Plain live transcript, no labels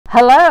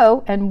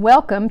Hello and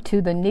welcome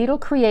to the Needle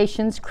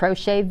Creations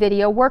Crochet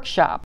Video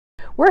Workshop.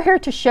 We're here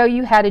to show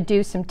you how to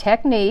do some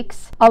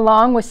techniques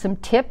along with some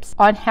tips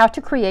on how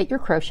to create your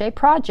crochet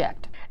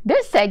project.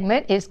 This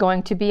segment is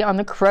going to be on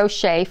the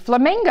crochet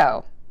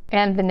flamingo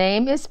and the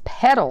name is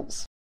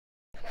Petals.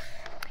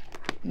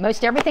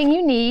 Most everything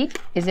you need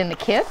is in the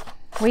kit.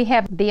 We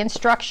have the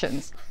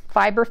instructions,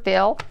 fiber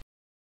fill,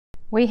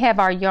 we have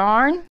our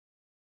yarn,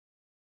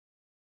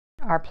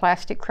 our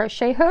plastic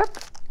crochet hook,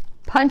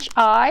 punch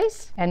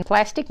eyes, and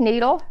plastic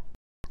needle.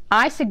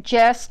 I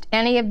suggest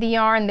any of the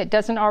yarn that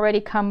doesn't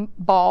already come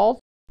balled,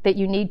 that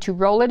you need to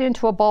roll it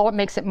into a ball. It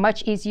makes it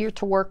much easier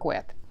to work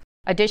with.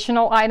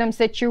 Additional items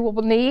that you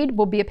will need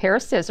will be a pair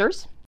of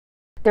scissors.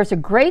 There's a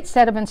great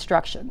set of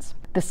instructions.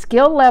 The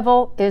skill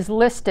level is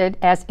listed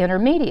as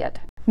intermediate.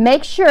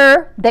 Make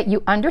sure that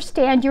you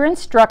understand your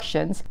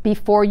instructions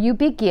before you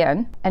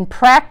begin and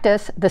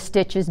practice the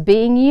stitches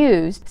being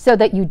used so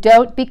that you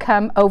don't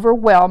become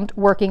overwhelmed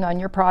working on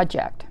your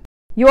project.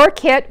 Your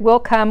kit will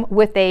come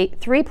with a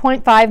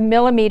 3.5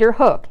 millimeter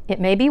hook. It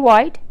may be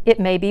white, it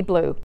may be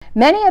blue.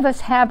 Many of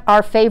us have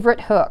our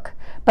favorite hook,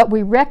 but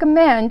we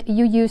recommend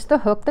you use the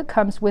hook that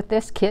comes with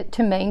this kit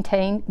to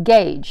maintain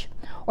gauge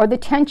or the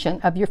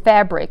tension of your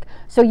fabric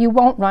so you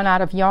won't run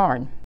out of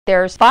yarn.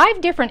 There's 5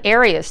 different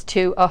areas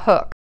to a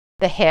hook: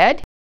 the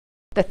head,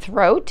 the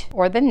throat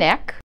or the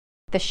neck,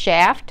 the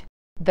shaft,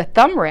 the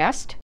thumb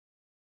rest,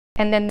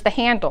 and then the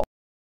handle.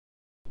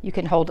 You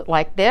can hold it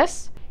like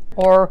this,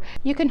 or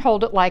you can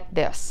hold it like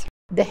this.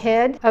 The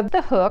head of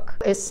the hook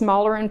is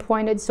smaller and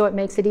pointed, so it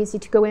makes it easy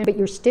to go in, but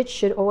your stitch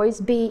should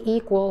always be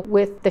equal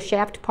with the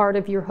shaft part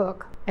of your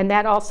hook, and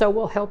that also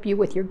will help you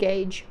with your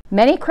gauge.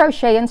 Many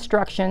crochet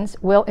instructions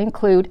will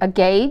include a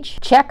gauge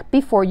check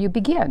before you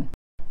begin.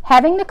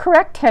 Having the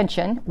correct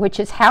tension, which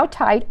is how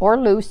tight or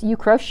loose you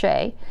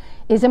crochet,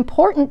 is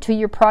important to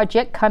your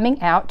project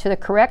coming out to the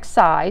correct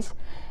size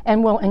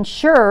and will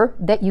ensure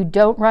that you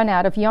don't run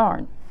out of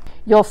yarn.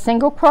 You'll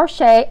single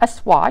crochet a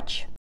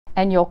swatch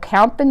and you'll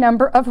count the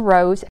number of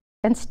rows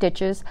and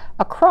stitches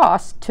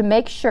across to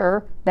make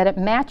sure that it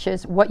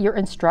matches what your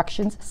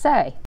instructions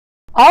say.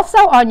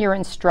 Also on your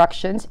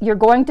instructions, you're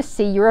going to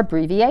see your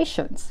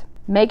abbreviations.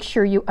 Make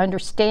sure you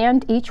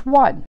understand each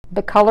one,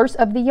 the colors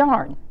of the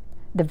yarn,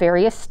 the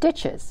various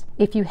stitches.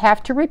 If you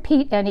have to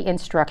repeat any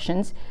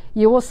instructions,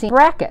 you will see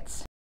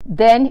brackets,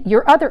 then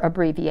your other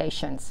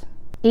abbreviations.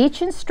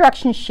 Each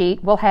instruction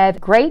sheet will have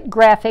great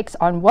graphics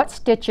on what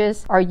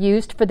stitches are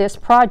used for this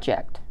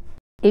project.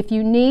 If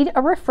you need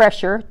a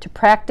refresher to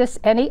practice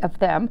any of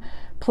them,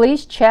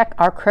 please check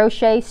our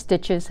crochet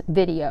stitches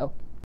video.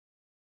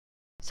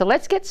 So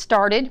let's get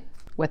started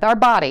with our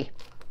body.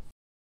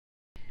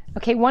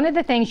 Okay, one of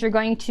the things you're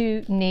going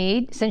to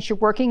need, since you're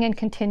working in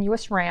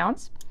continuous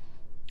rounds,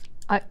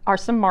 are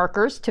some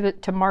markers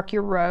to mark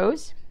your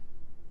rows.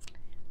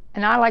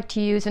 And I like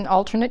to use an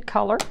alternate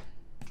color.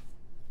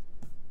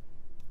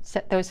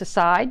 Set those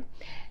aside.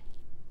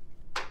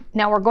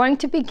 Now we're going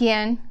to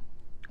begin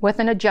with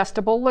an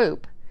adjustable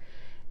loop.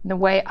 The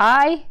way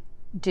I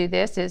do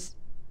this is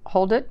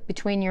hold it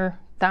between your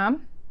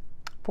thumb,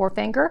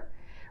 forefinger,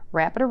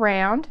 wrap it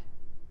around,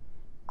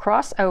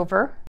 cross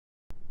over,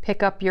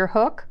 pick up your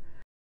hook.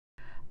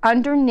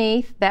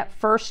 Underneath that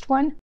first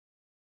one,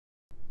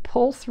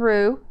 pull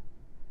through,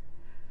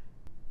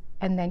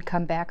 and then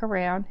come back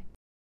around,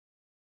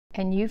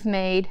 and you've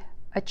made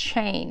a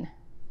chain.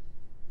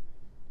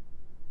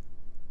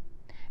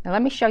 Now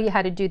let me show you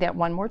how to do that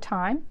one more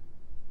time.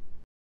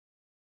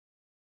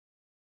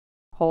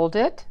 Hold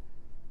it,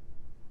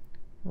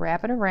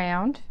 wrap it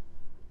around.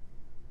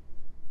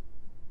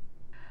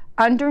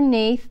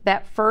 Underneath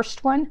that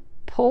first one,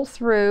 pull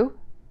through,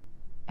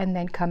 and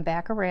then come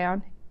back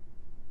around,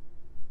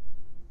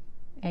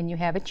 and you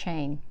have a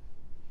chain.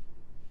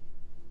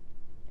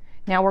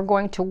 Now we're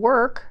going to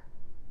work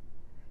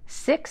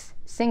 6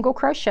 single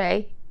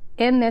crochet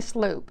in this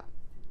loop.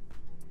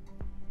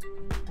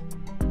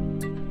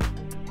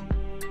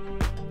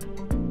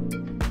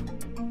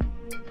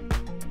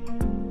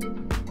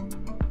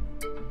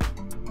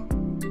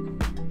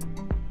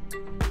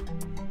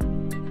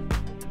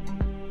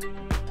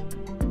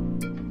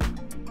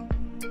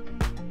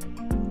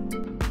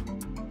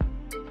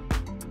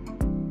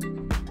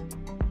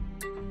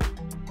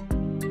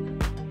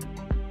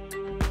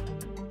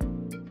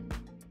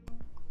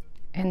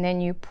 And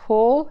then you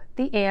pull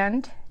the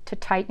end to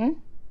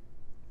tighten,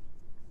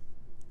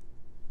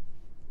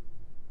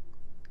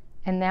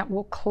 and that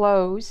will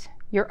close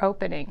your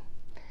opening.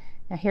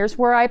 Now here's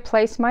where I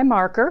place my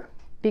marker,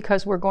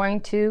 because we're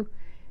going to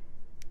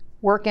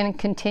work in a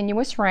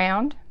continuous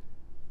round,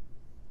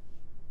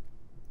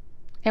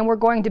 and we're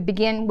going to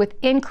begin with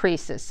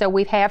increases. So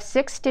we have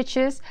 6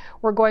 stitches.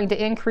 We're going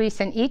to increase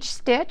in each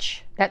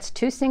stitch. That's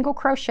 2 single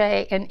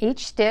crochet in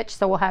each stitch,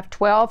 so we'll have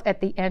 12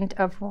 at the end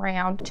of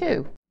round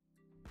 2.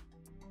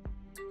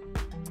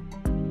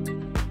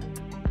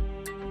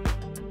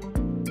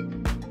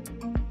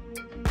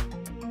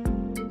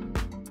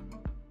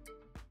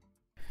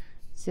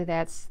 So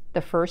that's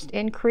the first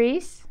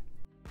increase.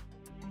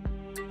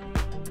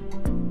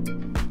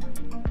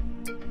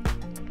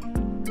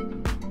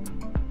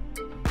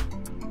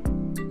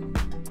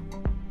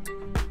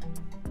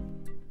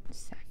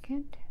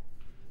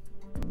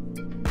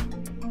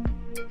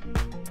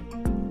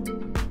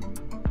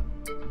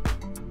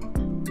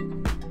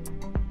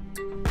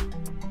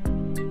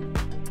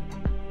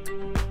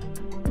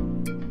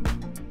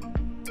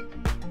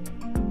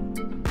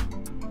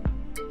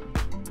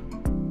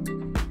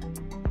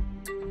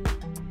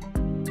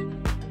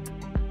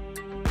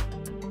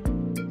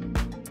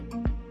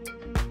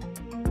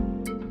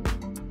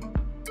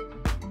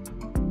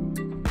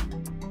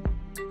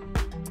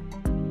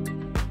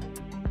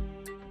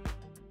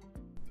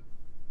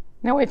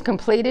 Now we've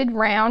completed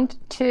round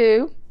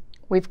 2.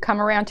 We've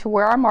come around to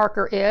where our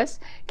marker is.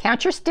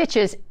 Count your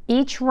stitches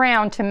each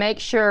round to make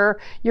sure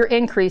you're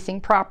increasing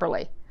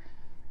properly.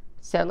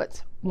 So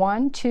let's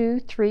 1, 2,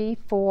 3,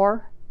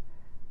 4,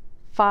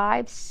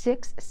 5,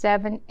 6,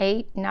 7,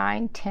 8,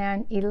 9,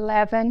 10,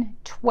 11,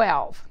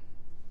 12.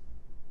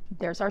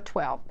 There's our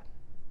 12.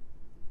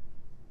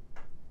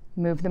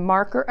 Move the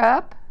marker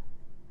up.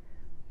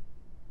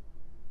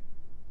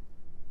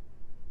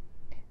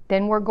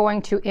 Then we're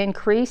going to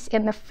increase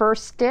in the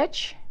first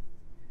stitch,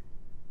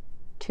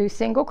 2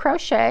 single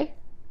crochet,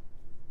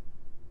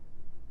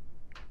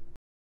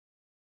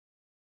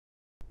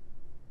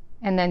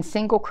 and then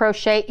single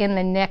crochet in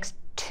the next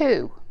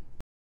 2.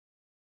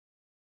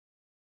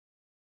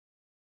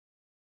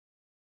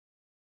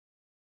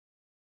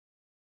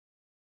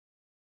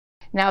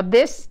 Now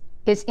this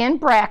is in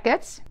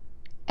brackets,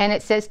 and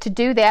it says to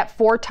do that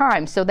 4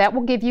 times, so that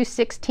will give you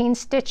 16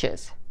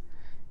 stitches.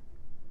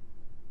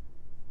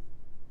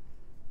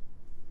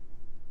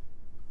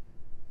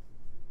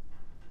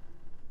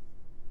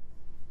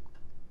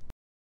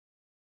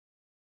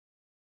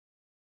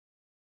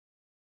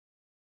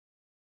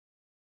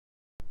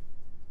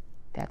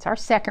 That's our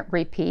second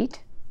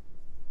repeat.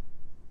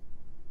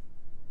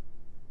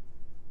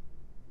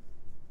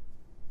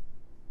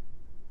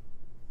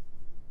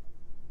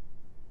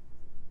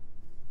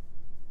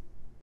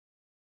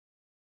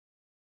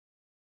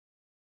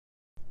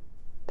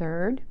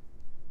 Third.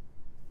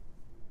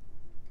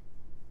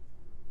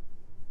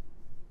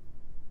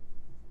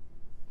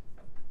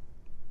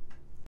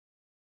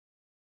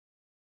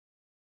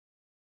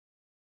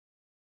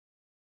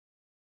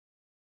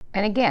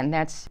 And again,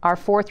 that's our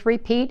 4th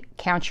repeat.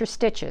 Count your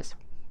stitches.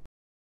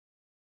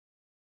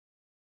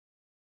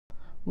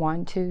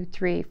 1, 2,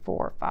 3,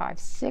 4, 5,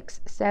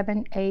 6,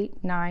 7,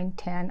 8, 9,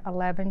 10,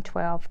 11,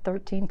 12,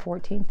 13,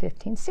 14,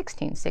 15,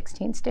 16.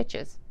 16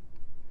 stitches.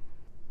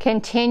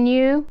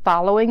 Continue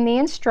following the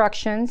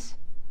instructions,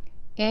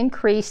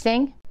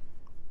 increasing.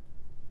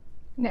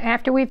 Now,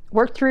 after we've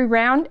worked through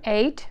round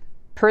 8,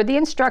 per the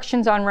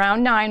instructions on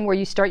round 9 where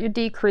you start your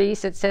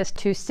decrease, it says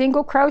to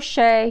single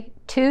crochet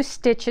 2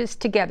 stitches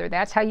together.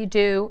 That's how you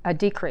do a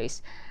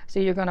decrease.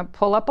 So you're going to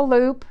pull up a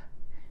loop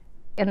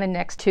in the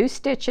next 2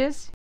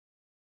 stitches.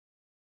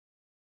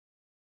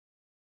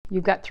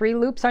 You've got 3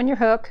 loops on your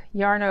hook,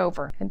 yarn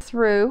over and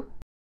through,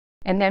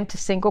 and then to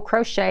single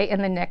crochet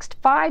in the next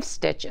 5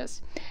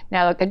 stitches.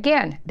 Now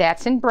again,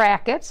 that's in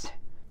brackets,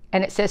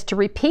 and it says to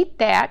repeat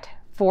that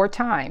 4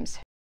 times.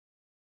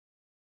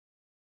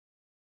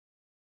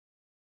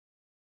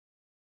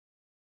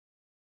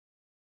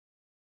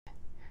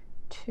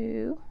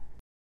 Two,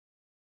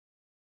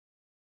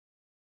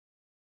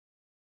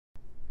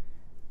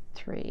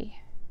 3,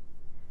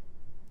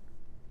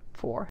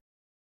 4,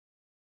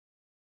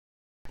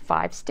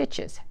 5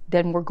 stitches.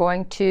 Then we're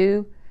going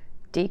to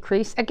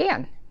decrease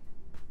again.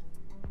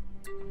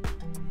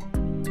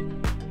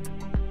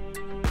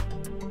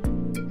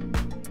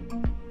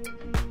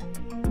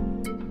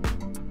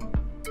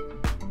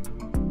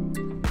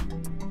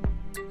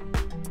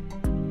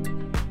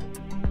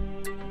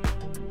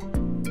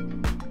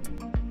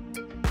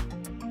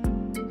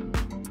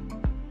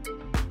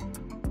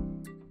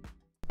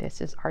 This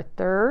is our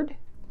 3rd.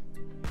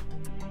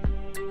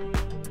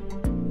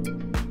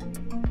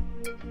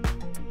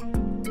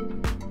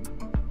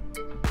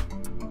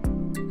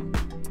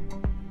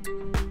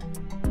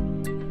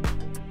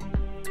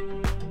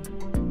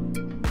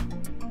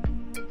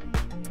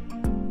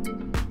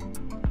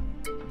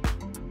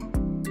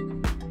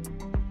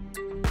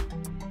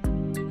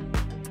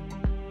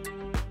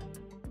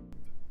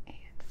 And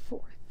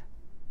 4th.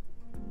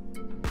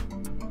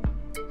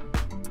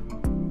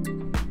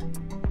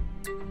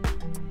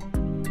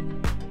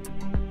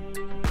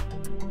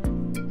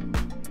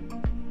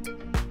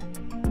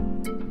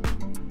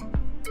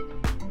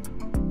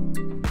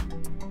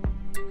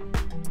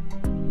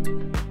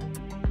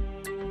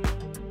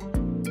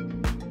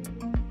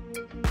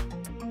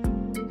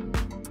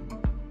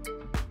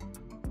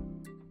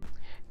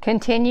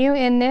 Continue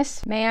in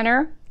this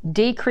manner,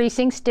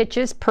 decreasing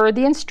stitches per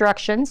the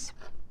instructions,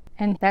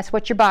 and that's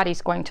what your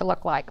body's going to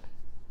look like.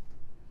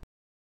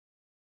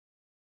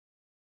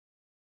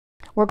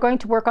 We're going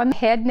to work on the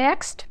head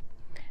next.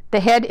 The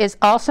head is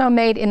also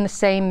made in the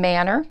same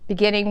manner,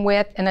 beginning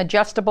with an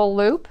adjustable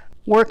loop,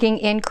 working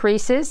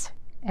increases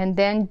and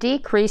then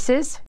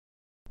decreases.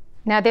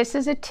 Now this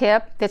is a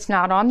tip that's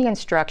not on the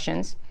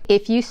instructions.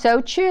 If you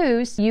so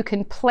choose, you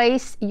can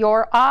place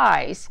your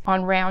eyes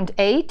on round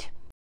 8.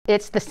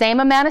 It's the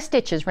same amount of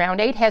stitches. Round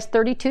 8 has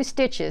 32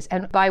 stitches,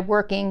 and by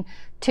working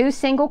 2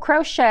 single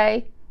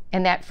crochet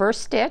in that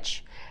first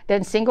stitch,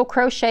 then single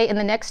crochet in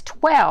the next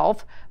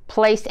 12,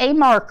 place a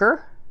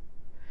marker.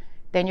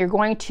 Then you're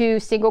going to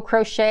single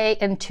crochet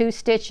in 2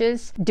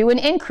 stitches, do an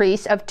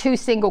increase of 2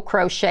 single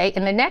crochet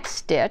in the next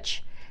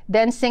stitch,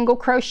 then single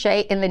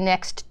crochet in the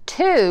next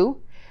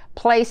 2,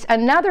 place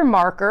another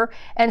marker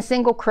and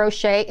single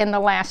crochet in the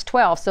last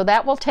 12. So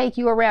that will take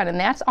you around, and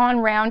that's on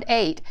round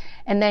 8.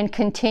 And then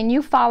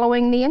continue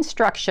following the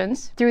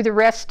instructions through the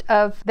rest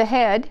of the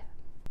head.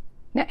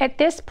 Now at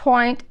this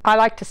point, I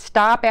like to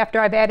stop after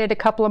I've added a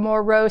couple of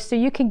more rows, so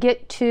you can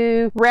get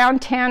to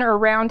round 10 or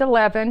round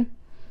 11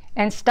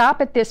 and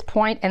stop at this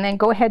point, and then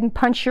go ahead and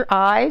punch your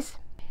eyes.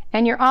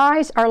 And your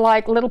eyes are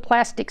like little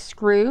plastic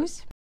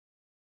screws.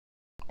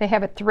 They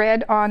have a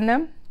thread on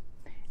them,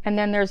 and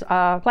then there's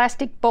a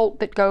plastic bolt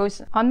that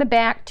goes on the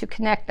back to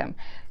connect them.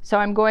 So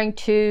I'm going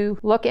to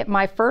look at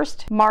my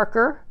first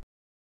marker,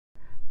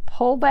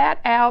 pull that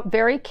out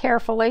very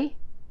carefully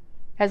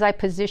as I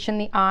position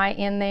the eye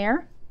in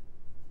there.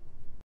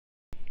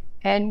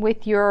 And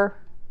with your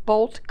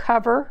bolt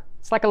cover,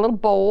 it's like a little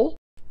bowl,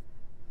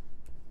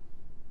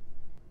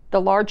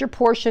 the larger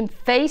portion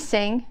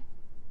facing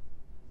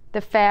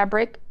the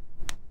fabric,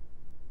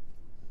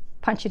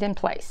 punch it in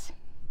place.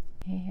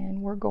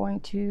 And we're going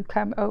to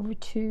come over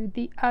to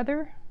the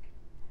other.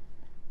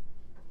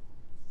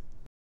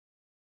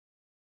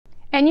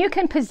 And you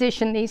can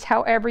position these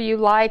however you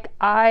like.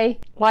 I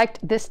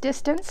liked this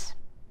distance,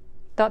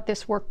 thought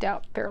this worked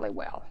out fairly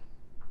well.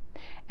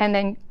 And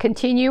then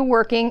continue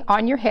working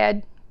on your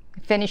head,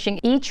 finishing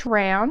each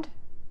round.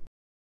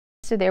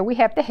 So there we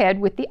have the head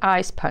with the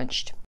eyes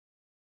punched.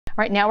 All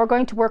right, now we're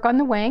going to work on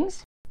the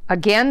wings.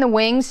 Again, the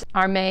wings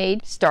are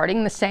made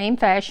starting the same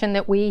fashion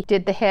that we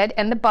did the head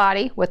and the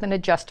body, with an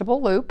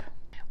adjustable loop,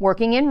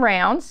 working in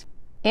rounds,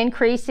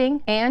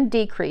 increasing and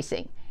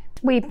decreasing.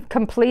 We've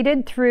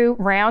completed through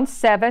round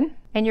 7,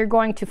 and you're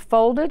going to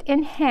fold it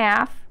in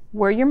half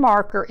where your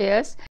marker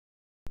is,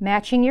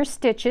 matching your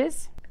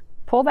stitches.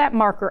 Pull that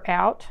marker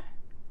out.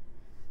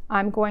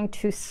 I'm going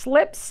to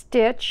slip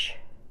stitch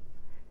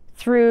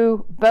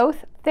through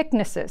both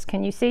thicknesses.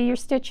 Can you see your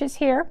stitches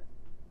here?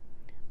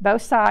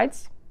 Both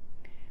sides.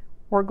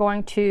 We're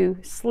going to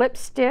slip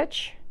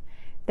stitch,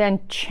 then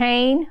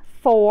chain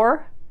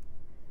 4,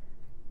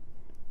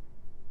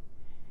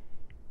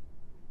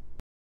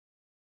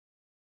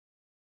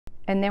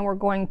 and then we're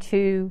going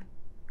to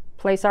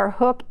place our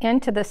hook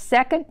into the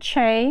second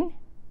chain,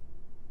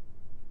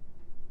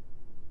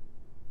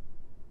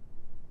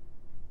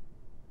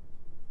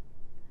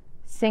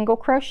 single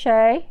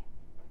crochet,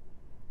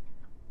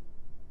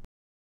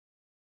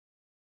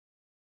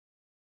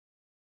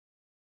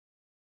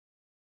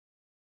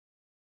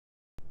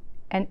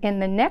 and in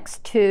the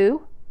next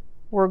 2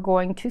 we're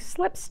going to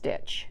slip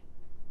stitch.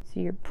 So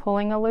you're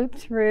pulling a loop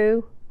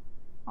through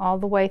all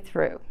the way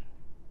through.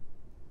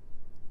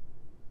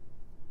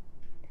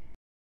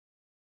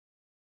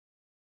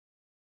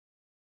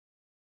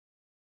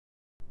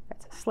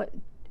 That's a slip.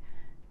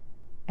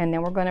 And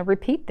then we're going to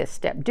repeat this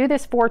step. Do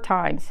this 4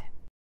 times.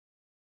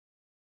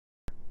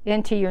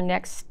 Into your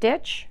next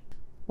stitch,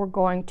 we're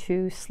going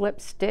to slip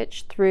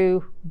stitch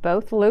through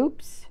both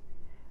loops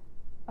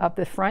of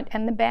the front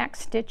and the back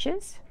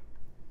stitches.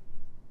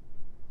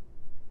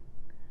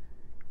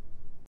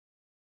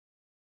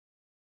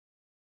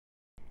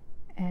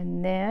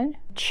 And then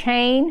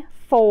chain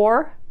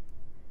 4,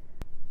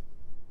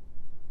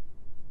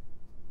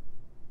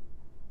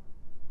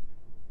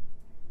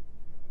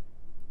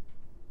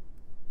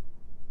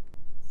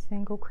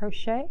 single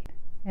crochet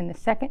in the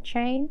second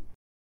chain,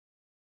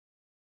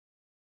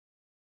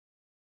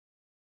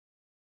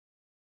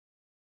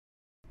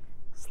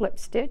 slip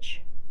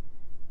stitch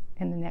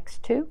in the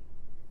next 2,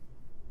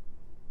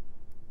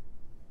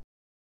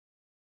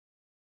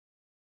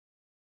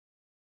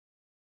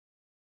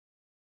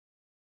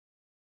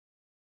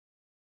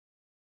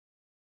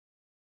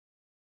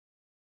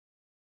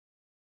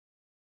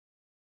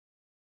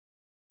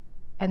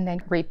 and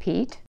then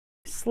repeat,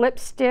 slip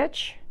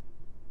stitch,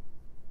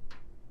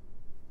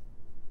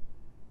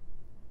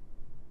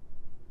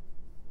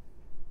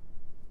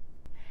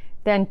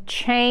 then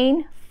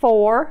chain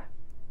 4,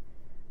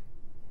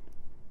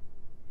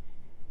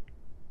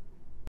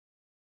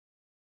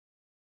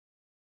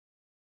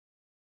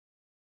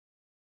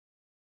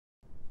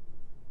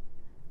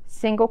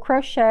 single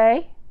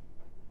crochet,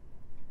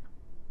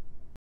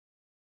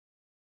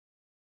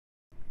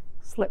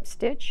 slip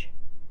stitch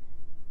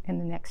in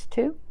the next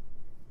 2,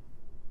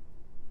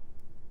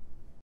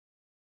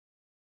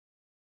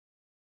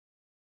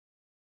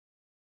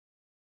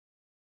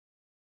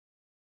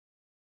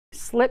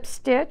 slip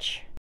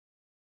stitch,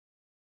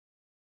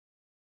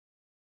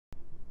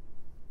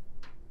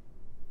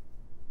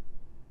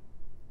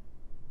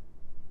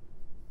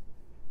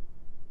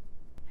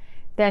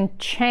 then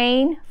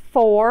chain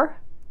 4,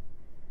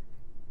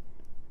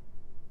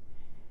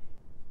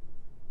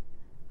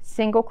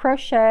 single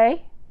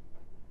crochet,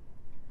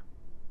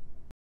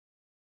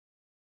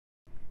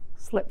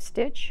 slip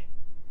stitch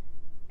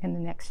in the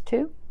next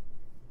 2,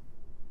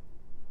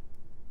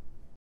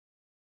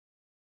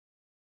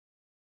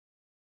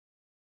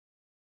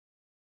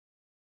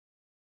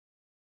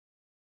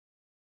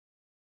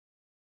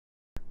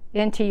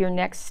 into your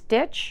next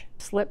stitch,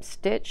 slip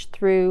stitch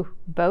through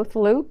both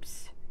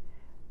loops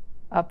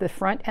of the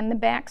front and the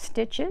back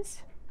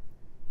stitches,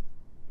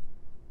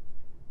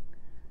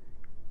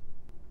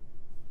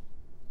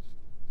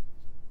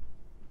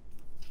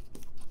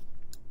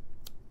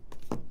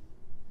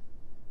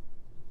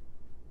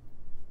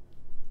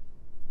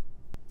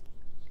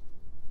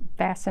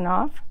 fasten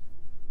off,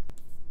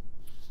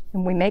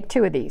 And we make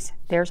 2 of these.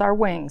 There's our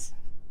wings.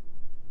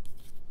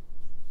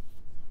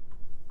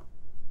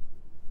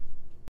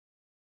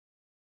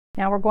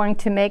 Now we're going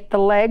to make the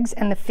legs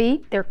and the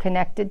feet. They're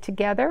connected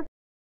together.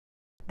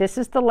 This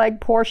is the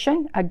leg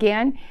portion.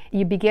 Again,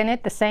 you begin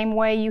it the same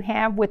way you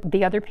have with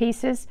the other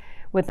pieces,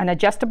 with an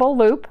adjustable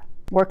loop,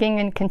 working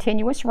in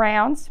continuous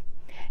rounds.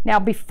 Now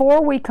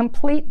before we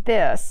complete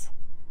this,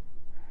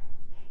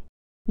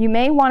 you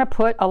may want to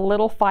put a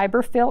little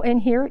fiber fill in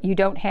here. You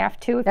don't have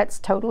to. That's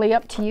totally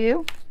up to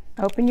you.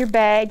 Open your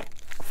bag,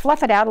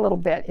 fluff it out a little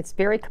bit. It's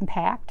very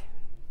compact.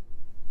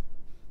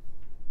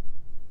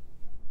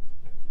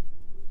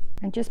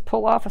 And just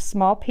pull off a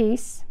small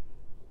piece.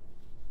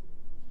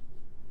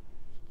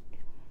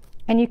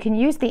 And you can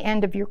use the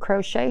end of your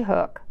crochet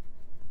hook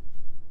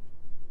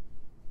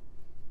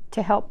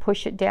to help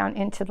push it down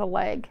into the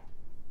leg.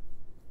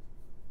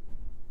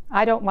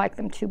 I don't like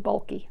them too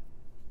bulky.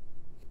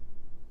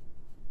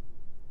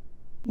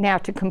 Now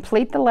to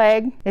complete the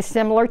leg is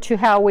similar to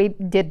how we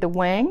did the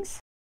wings.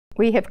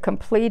 We have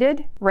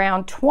completed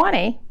round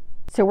 20,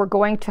 so we're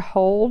going to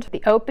hold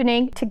the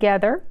opening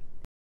together.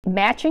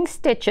 Matching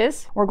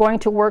stitches, we're going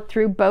to work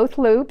through both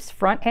loops,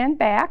 front and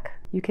back.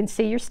 You can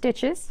see your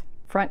stitches,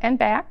 front and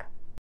back.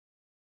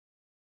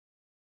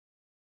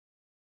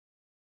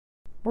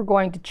 We're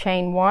going to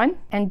chain 1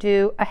 and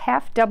do a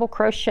half double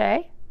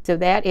crochet. So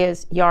that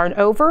is yarn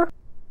over,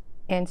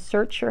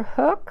 insert your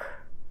hook,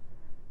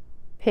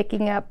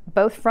 picking up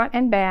both front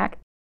and back,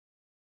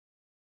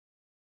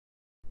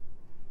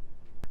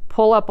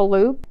 pull up a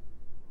loop,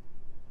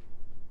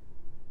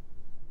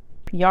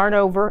 yarn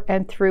over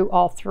and through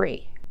all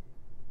 3.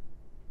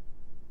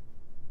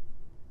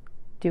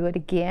 Do it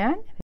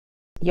again,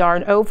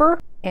 yarn over,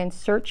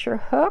 insert your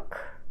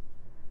hook,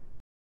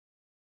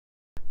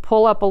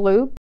 pull up a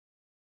loop,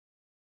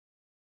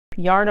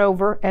 yarn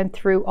over and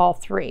through all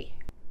 3.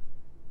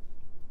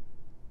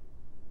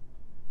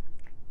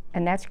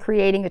 And that's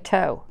creating a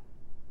toe.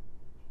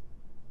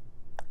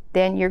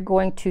 Then you're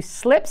going to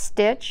slip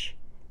stitch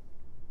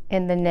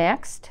in the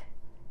next.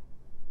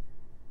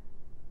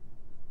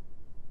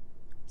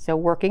 So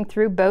working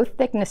through both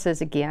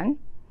thicknesses again,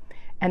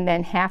 and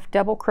then half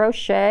double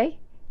crochet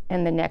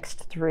in the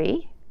next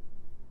 3.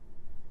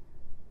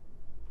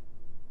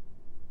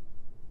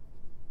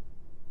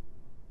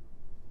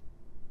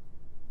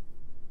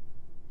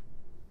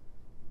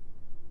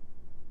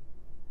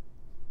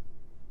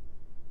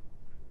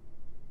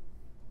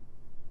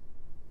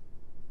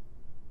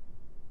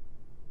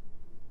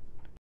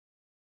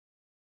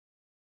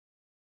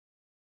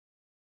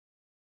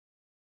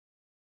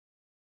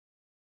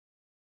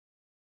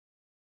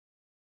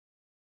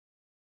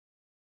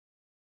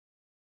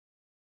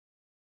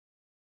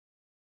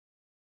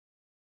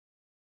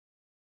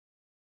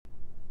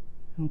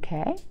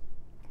 Okay,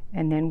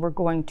 and then we're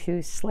going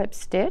to slip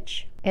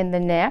stitch in the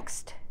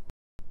next,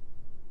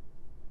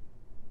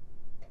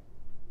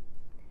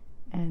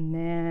 and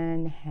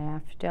then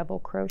half double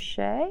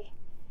crochet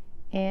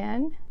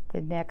in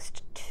the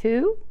next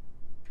 2.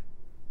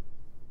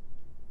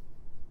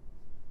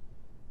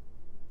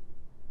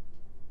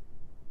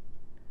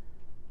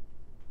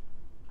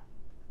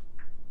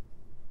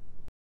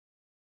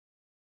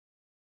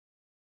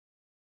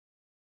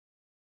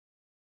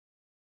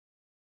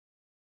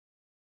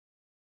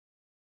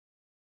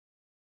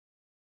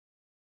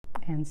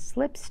 And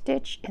slip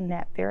stitch in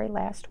that very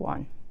last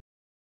one.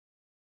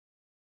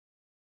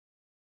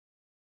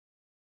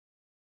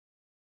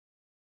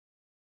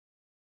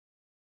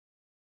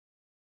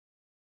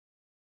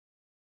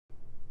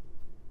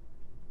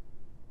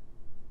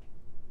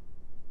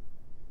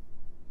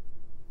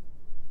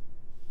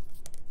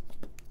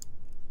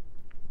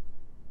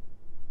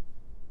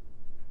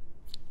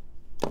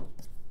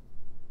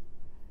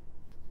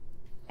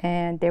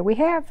 And there we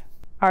have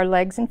our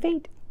legs and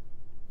feet.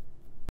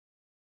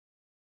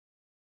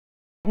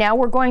 Now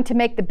we're going to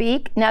make the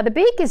beak. Now the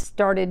beak is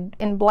started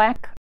in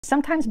black.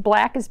 Sometimes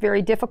black is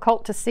very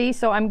difficult to see,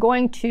 so I'm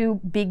going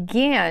to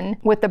begin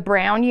with the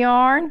brown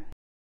yarn.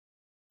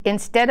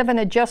 Instead of an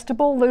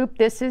adjustable loop,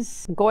 this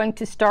is going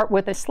to start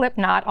with a slip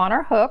knot on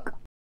our hook.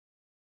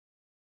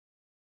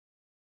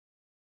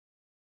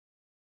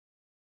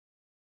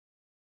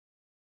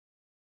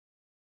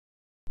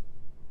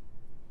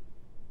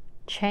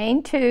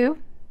 Chain 2.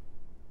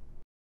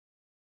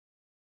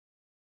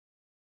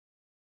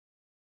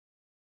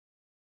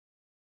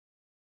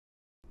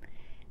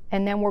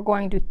 And then we're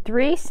going to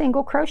 3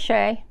 single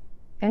crochet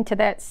into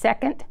that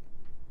second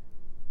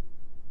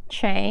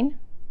chain.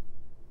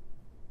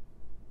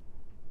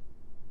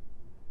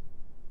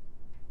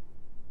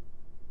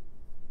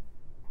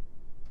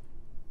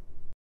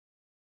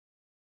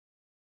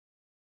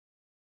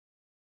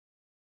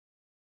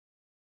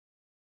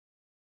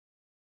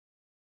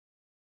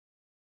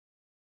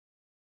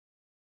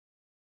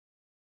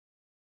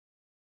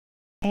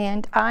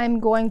 And I'm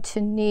going to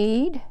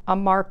need a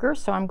marker,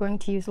 so I'm going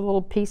to use a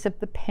little piece of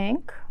the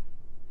pink.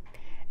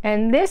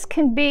 And this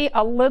can be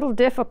a little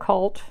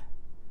difficult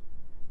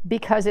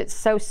because it's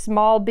so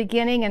small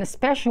beginning, and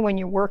especially when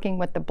you're working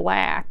with the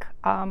black.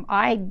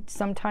 I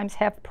sometimes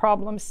have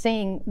problems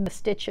seeing the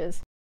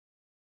stitches.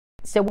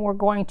 So we're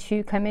going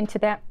to come into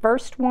that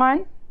first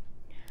one,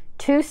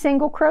 2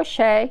 single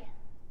crochet,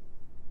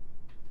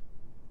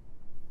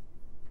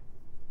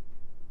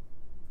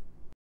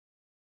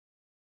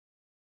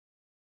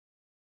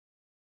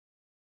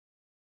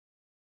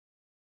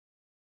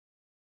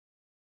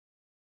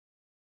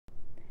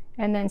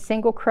 and then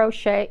single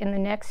crochet in the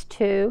next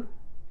 2.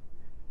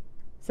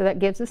 So that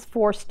gives us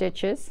 4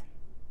 stitches.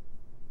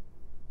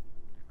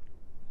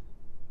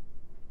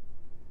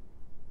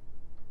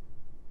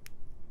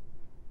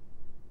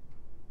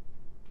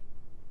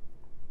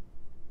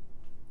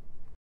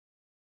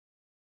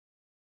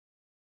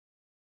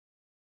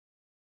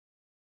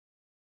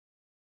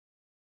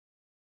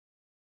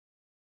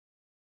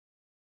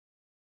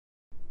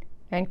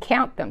 And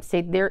count them.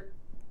 See,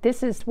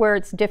 this is where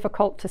it's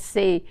difficult to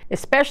see,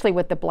 especially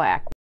with the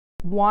black.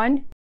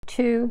 1,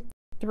 2,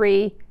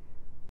 3,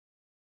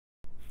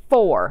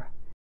 4.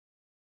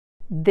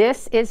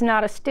 This is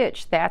not a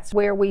stitch. That's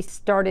where we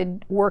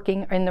started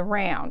working in the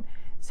round.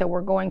 So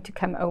we're going to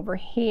come over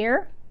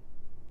here,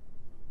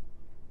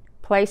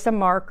 place a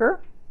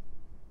marker,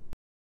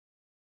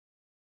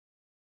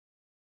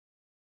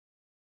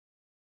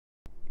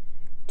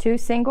 two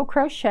single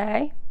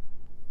crochet,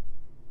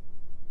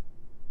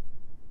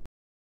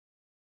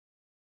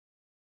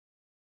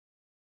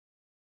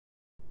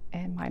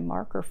 and my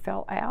marker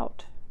fell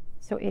out.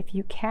 So if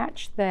you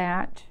catch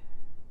that,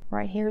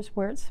 right here's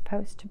where it's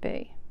supposed to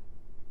be.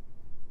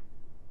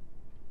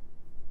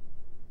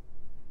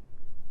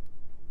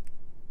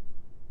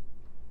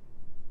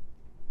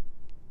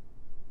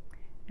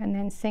 And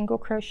then single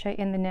crochet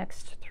in the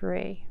next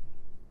 3.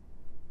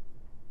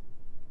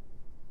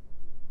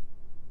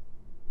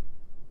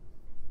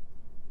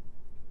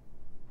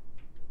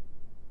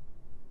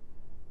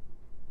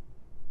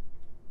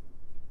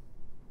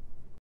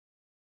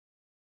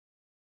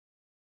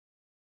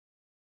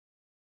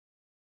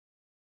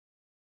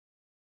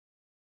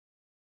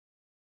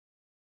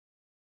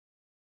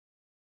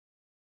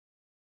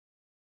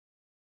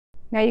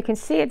 Now you can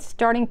see it's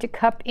starting to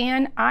cup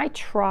in. I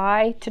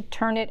try to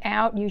turn it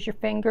out, use your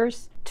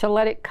fingers to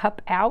let it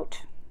cup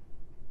out.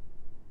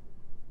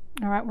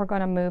 All right, we're going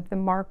to move the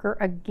marker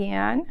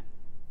again.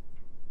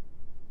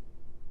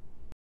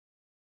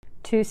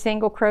 2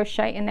 single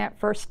crochet in that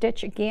first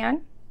stitch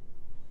again.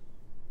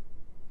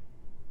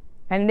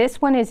 And this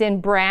one is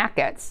in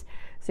brackets.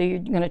 So you're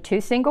going to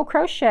 2 single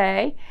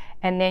crochet,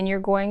 and then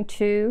you're going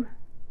to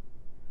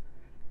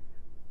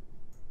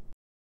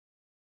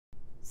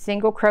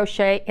single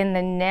crochet in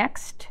the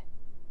next,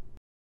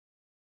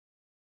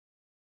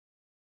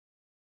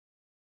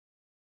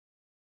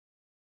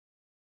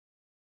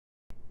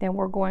 then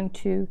we're going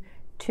to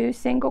 2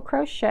 single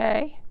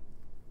crochet,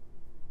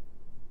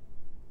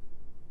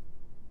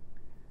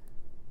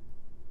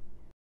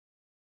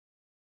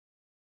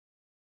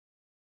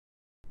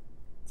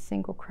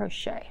 single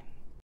crochet.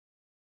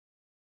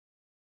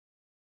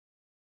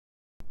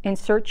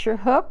 Insert your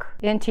hook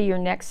into your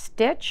next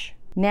stitch.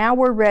 Now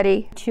we're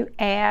ready to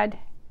add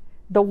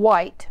the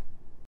white.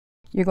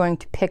 You're going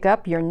to pick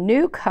up your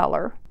new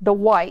color, the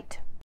white,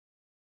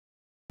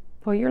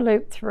 pull your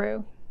loop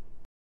through,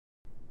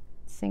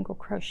 single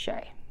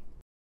crochet.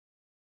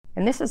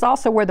 And this is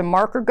also where the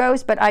marker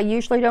goes, but I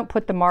usually don't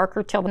put the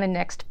marker till the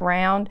next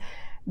round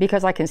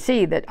because I can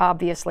see that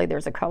obviously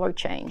there's a color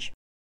change.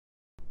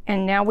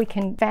 And now we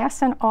can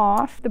fasten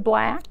off the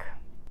black,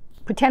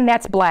 pretend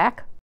that's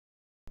black,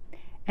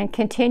 and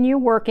continue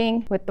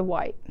working with the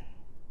white.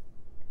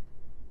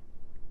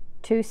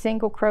 2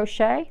 single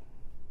crochet,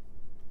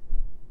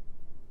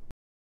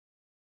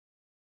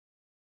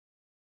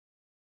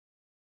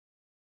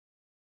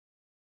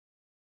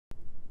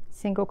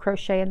 single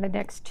crochet in the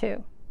next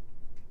 2.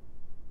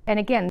 And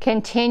again,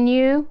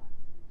 continue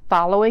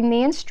following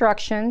the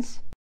instructions.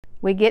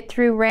 We get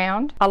through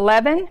round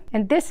 11,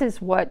 and this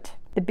is what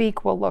the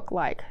beak will look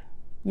like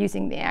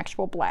using the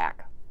actual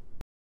black.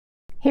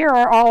 Here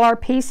are all our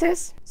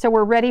pieces, so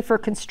we're ready for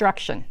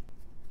construction.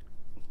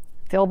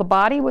 Fill the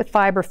body with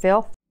fiber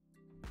fill.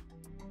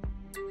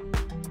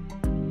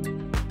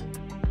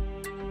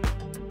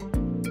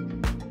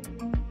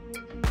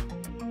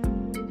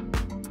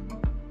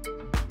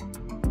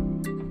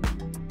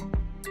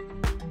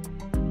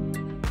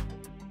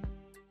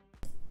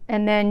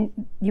 And then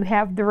you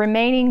have the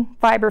remaining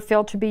fiber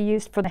fill to be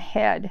used for the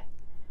head.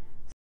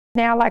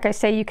 Now, like I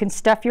say, you can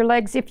stuff your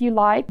legs if you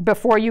like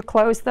before you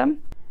close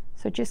them.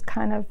 So just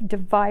kind of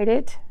divide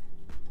it.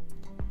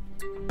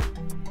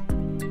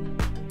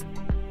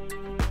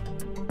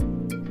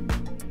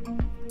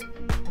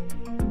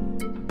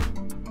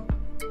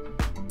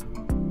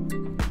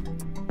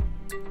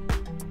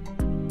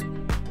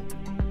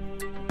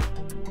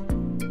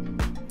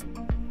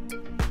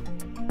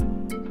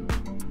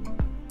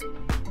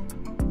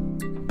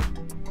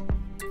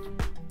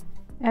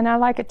 And I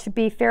like it to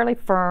be fairly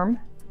firm.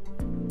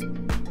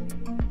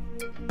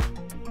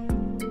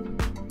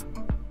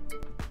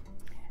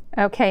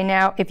 Okay,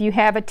 now if you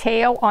have a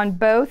tail on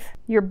both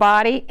your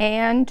body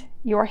and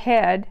your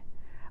head,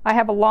 I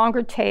have a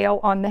longer tail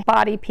on the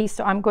body piece,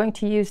 so I'm going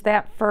to use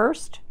that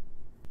first.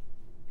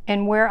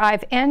 And where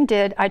I've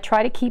ended, I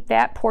try to keep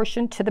that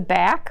portion to the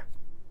back.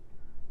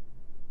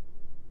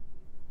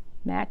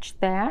 Match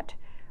that,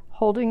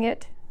 holding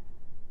it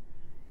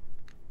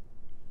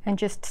and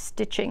just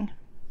stitching.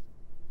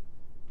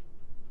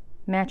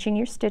 Matching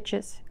your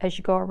stitches as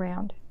you go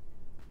around.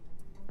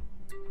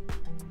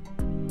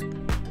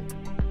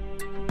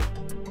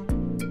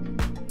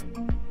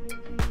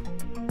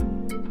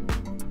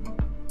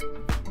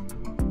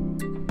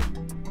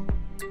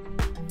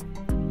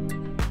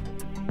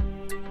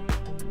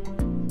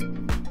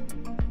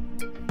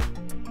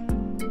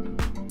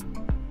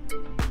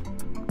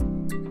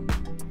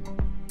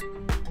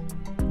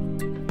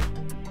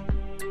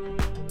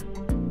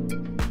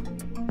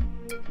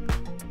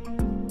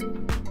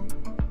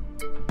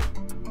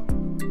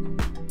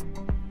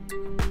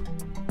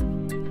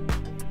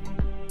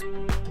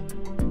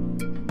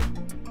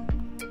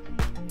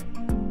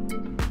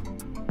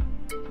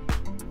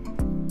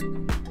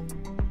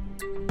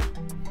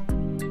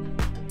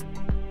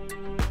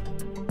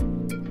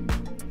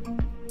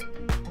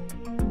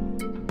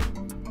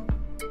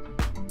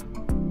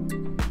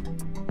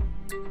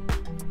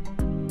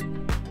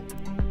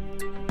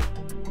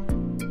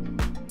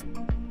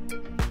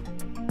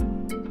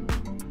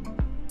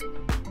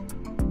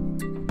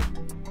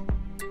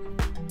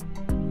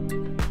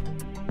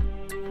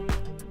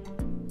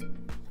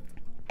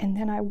 And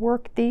then I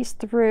work these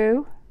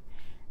through.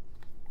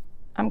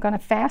 I'm going to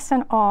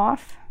fasten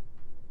off,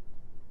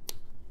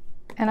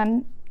 and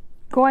I'm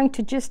going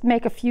to just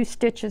make a few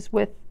stitches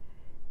with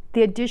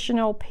the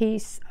additional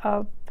piece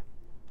of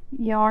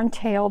yarn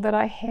tail that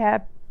I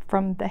had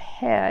from the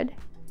head.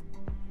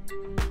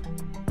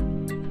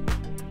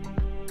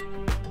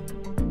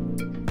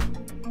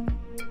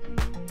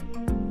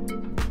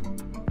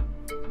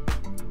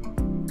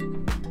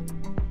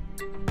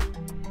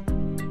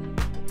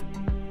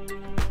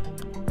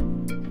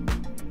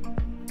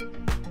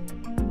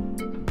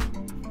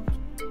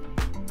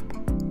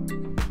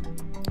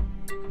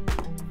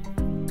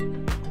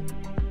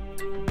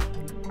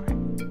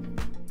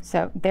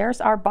 So there's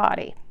our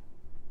body.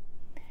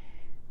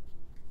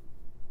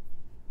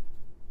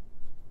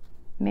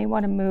 You may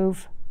want to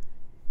move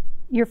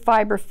your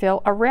fiber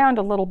fill around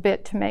a little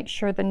bit to make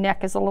sure the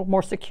neck is a little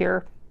more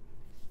secure.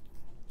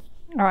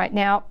 All right,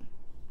 now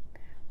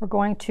we're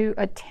going to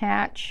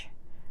attach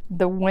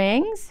the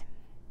wings.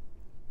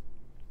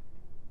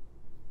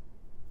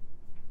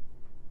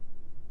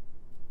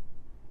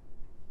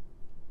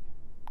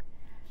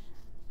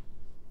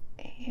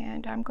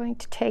 And I'm going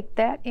to take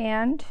that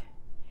end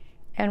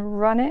and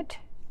run it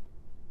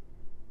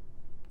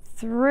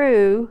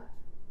through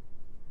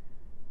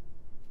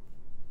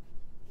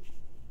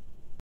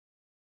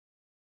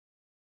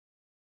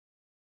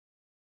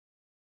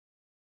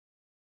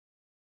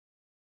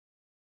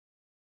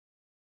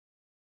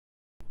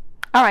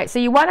All right, so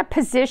you want to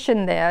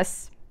position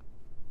this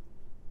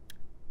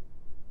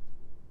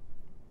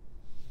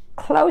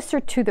closer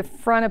to the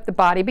front of the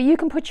body, but you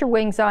can put your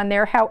wings on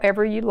there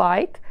however you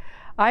like.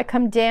 I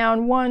come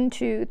down 1,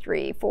 2,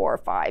 3, 4,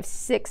 5,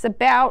 6,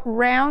 about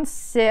round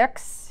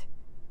 6,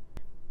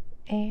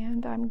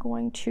 and I'm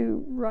going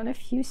to run a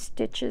few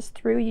stitches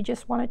through. You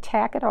just want to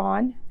tack it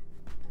on.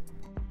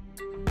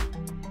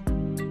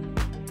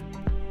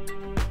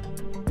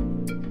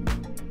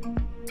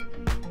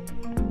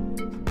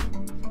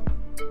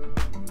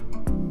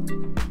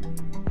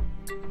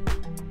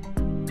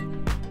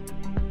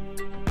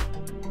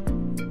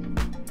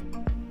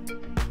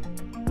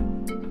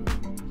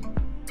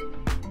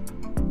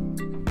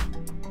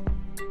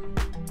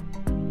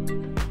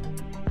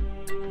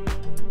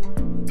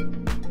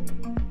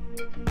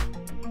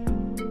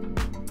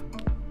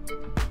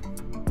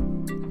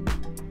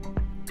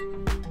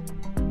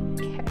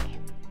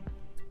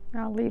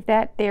 I'll leave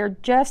that there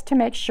just to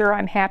make sure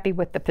I'm happy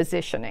with the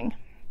positioning.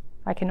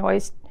 I can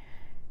always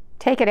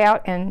take it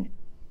out and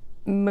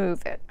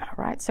move it. All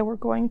right, so we're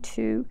going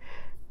to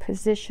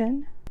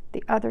position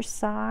the other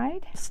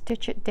side,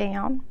 stitch it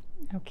down.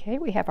 Okay,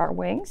 we have our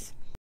wings.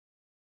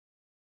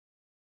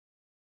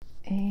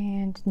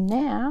 And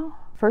now,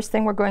 first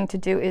thing we're going to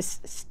do is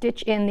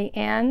stitch in the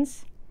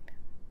ends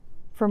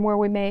from where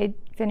we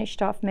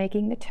finished off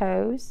making the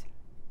toes.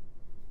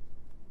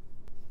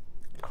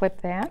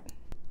 Clip that.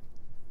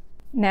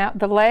 Now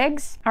the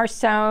legs are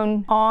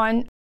sewn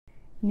on.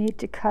 Need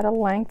to cut a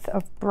length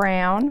of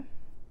brown.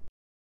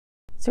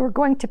 So we're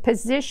going to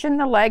position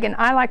the leg, and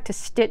I like to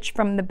stitch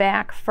from the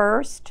back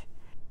first.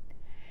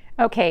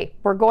 Okay,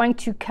 we're going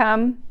to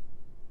count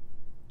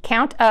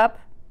up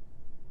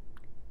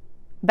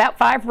about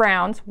 5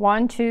 rounds.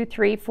 1, 2,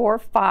 3, 4,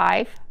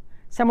 5,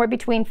 somewhere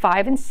between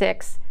 5 and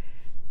 6.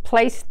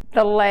 Place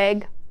the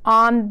leg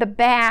on the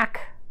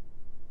back.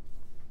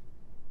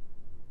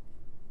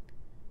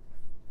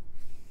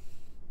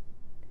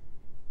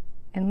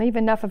 And leave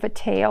enough of a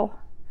tail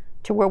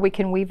to where we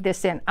can weave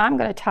this in. I'm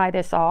going to tie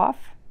this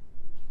off,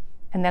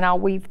 and then I'll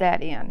weave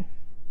that in.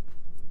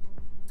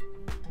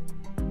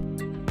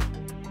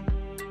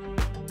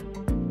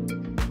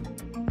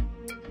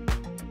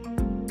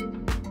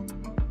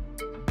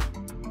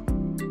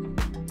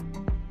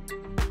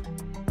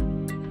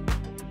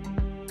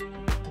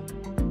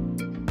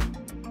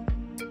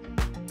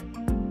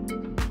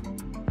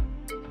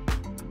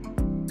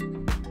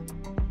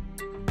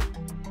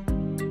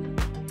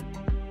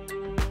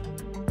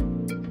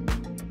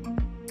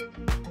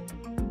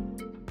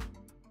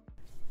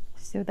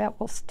 So that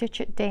will stitch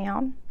it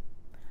down.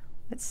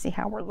 Let's see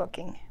how we're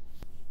looking.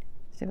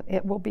 So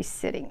it will be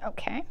sitting,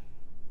 okay.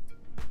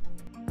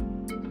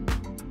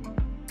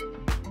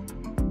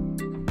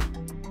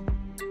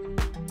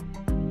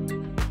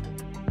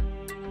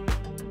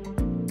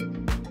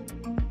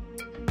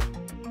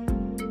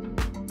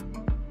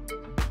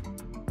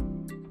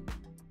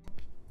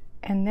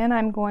 And then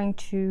I'm going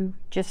to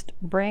just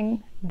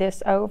bring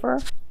this over,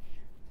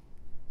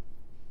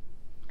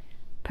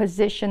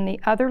 position the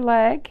other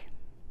leg.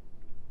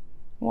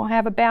 We'll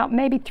have about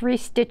maybe 3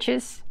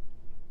 stitches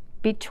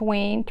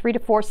between, 3 to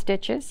 4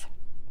 stitches.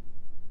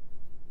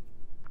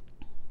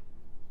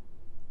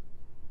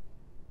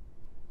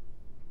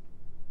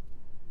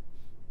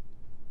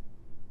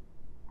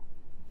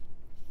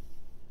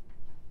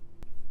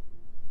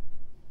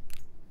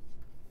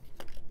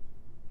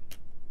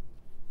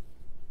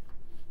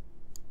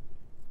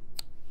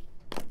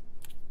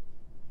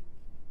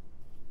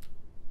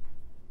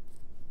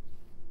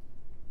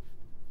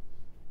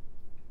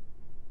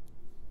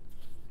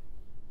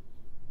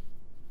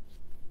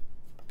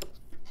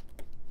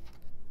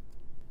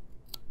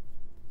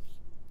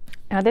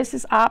 Now this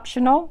is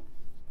optional.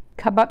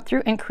 Come up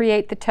through and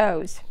create the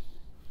toes.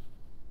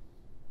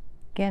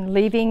 Again,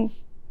 leaving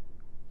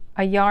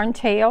a yarn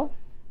tail.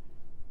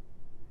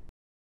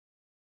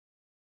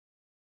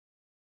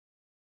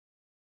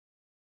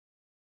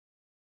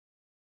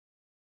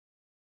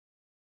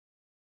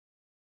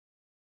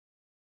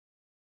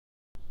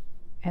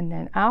 And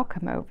then I'll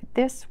come over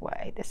this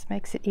way. This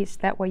makes it easy.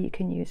 That way you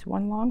can use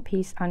one long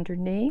piece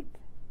underneath.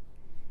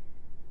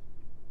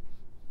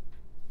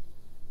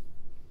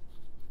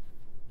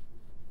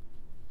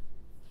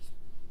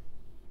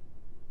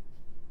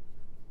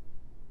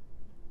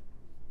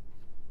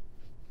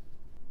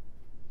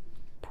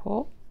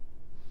 Pull.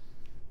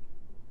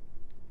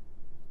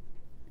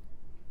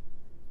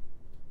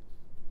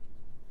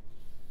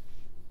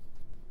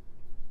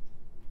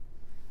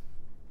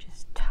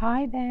 Just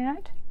tie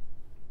that.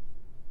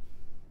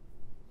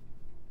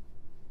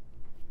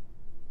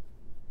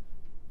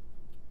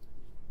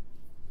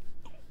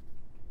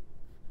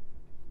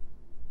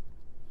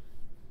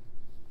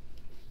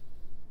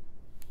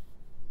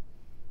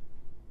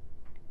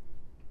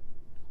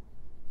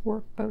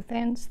 Work both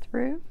ends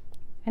through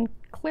and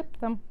clip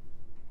them.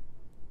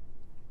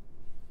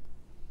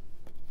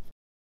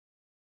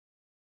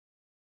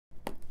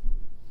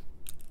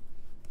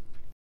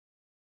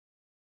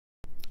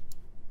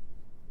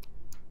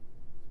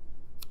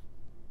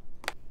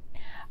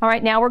 All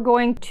right, now we're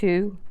going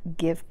to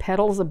give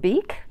Petals a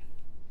beak.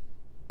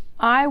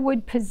 I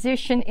would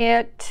position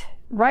it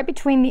right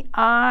between the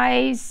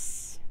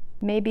eyes,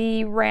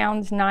 maybe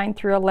rounds 9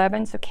 through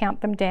 11, so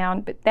count them down,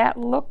 but that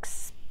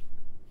looks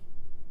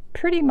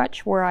pretty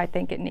much where I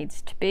think it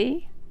needs to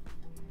be.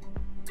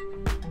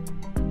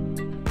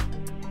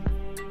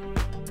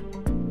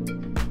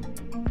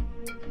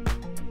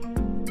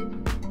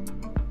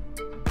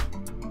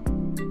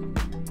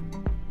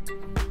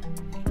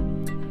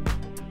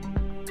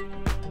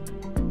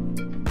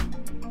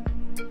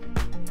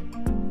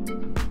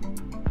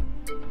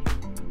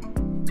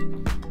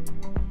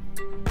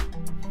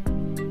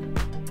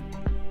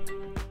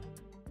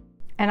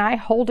 And I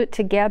hold it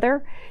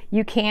together.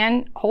 You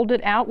can hold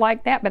it out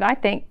like that, but I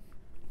think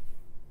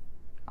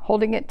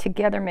holding it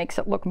together makes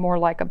it look more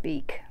like a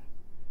beak.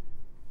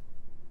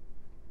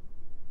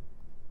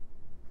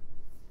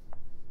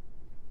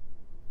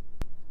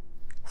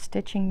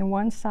 Stitching the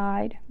one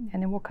side,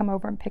 and then we'll come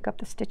over and pick up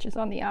the stitches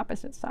on the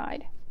opposite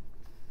side.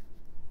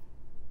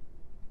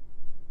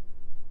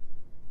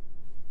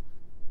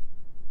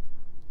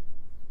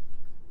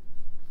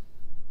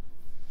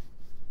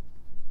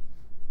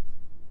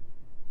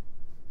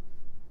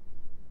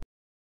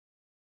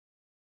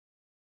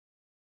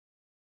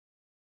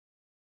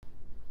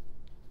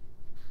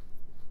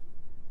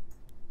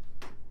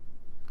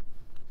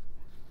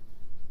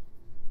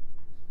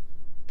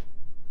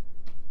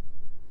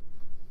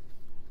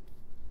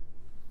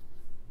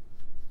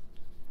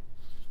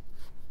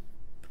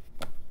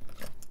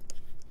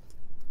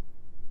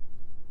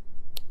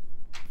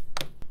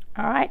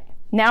 All right,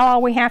 now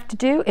all we have to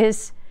do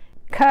is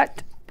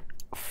cut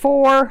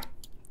 4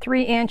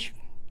 3-inch,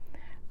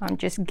 I'm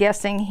just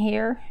guessing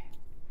here,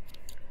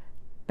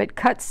 but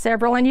cut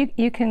several, and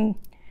you can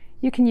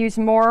use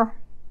more.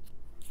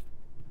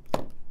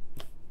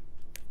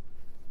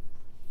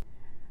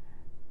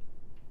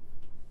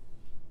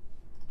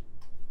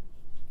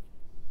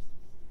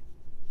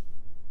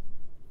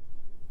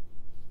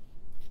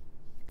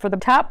 For the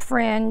top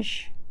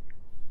fringe,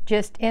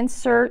 just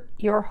insert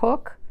your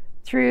hook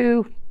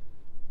through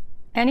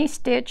any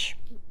stitch,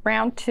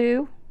 round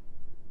 2,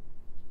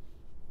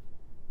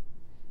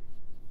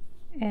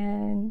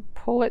 and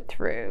pull it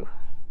through.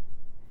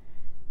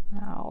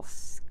 I'll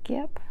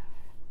skip.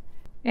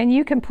 And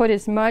you can put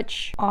as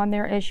much on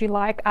there as you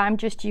like. I'm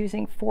just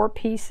using 4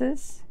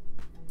 pieces.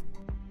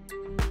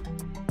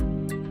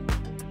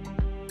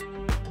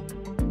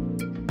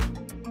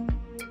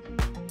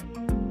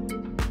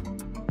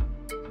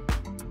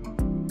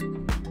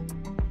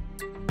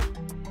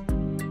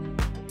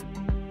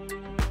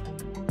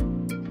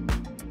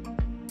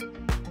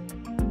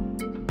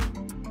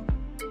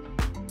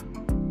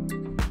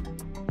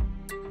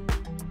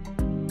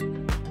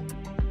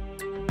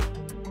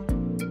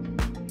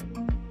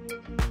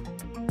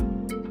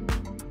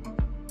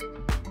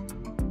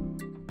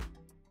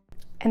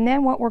 And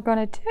then what we're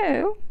going to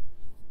do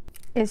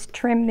is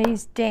trim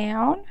these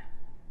down.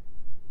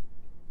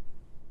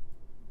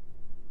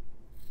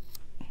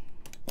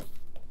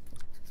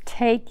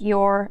 Take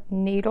your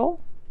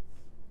needle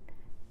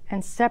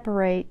and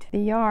separate the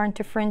yarn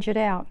to fringe it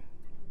out.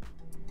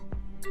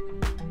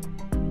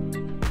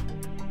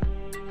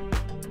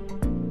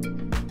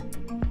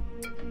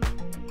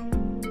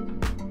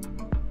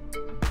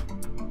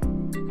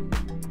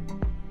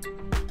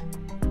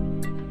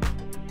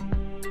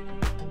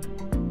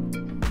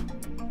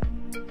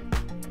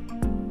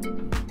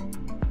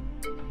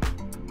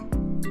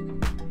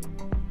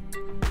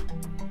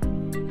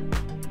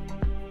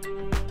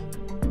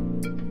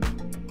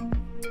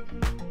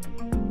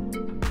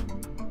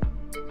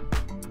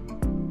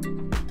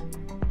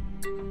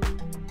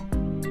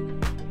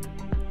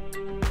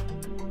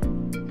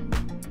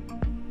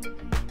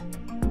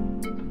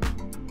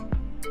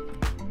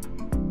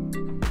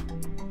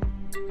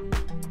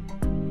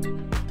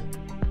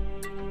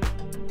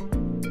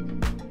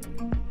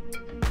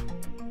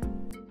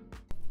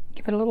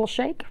 Give it a little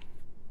shake.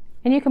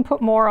 And you can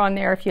put more on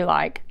there if you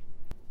like.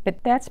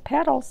 But that's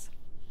Petals.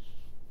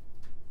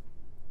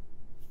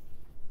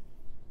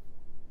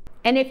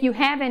 And if you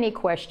have any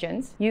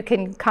questions, you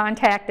can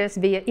contact us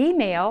via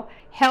email,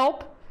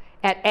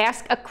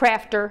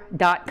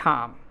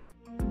 help@askacrafter.com.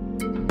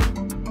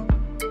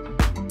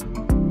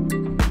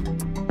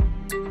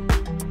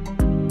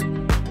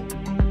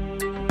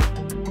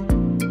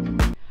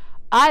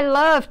 I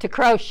love to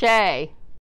crochet.